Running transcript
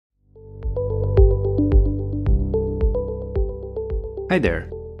Hi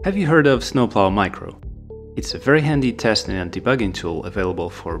there, have you heard of Snowplow Micro? It's a very handy testing and debugging tool available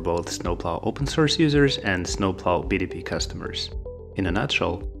for both Snowplow open source users and Snowplow BDP customers. In a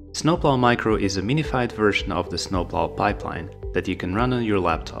nutshell, Snowplow Micro is a minified version of the Snowplow pipeline that you can run on your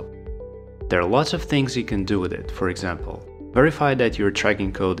laptop. There are lots of things you can do with it. For example, verify that your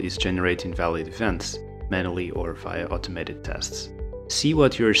tracking code is generating valid events, manually or via automated tests. See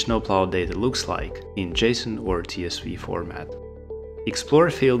what your Snowplow data looks like in JSON or TSV format. Explore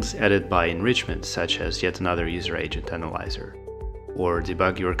fields added by enrichment, such as yet another user agent analyzer, or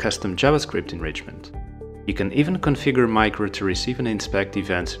debug your custom JavaScript enrichment. You can even configure Micro to receive and inspect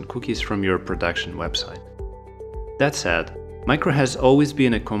events and cookies from your production website. That said, Micro has always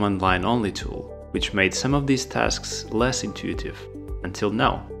been a command line only tool, which made some of these tasks less intuitive, until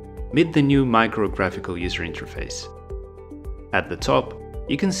now. Meet the new Micro graphical user interface. At the top,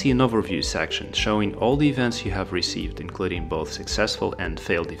 you can see an overview section showing all the events you have received, including both successful and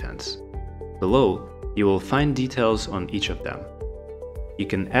failed events. Below, you will find details on each of them. You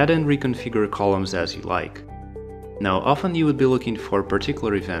can add and reconfigure columns as you like. Now, often you would be looking for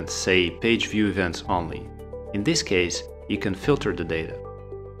particular events, say page view events only. In this case, you can filter the data.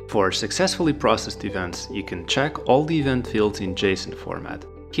 For successfully processed events, you can check all the event fields in JSON format.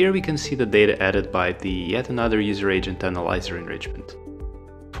 Here we can see the data added by the yet another user agent analyzer enrichment.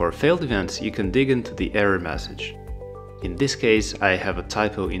 For failed events, you can dig into the error message. In this case, I have a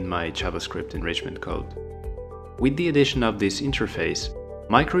typo in my JavaScript enrichment code. With the addition of this interface,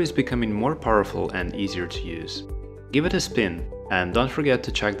 Micro is becoming more powerful and easier to use. Give it a spin, and don't forget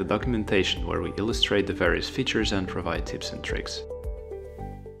to check the documentation where we illustrate the various features and provide tips and tricks.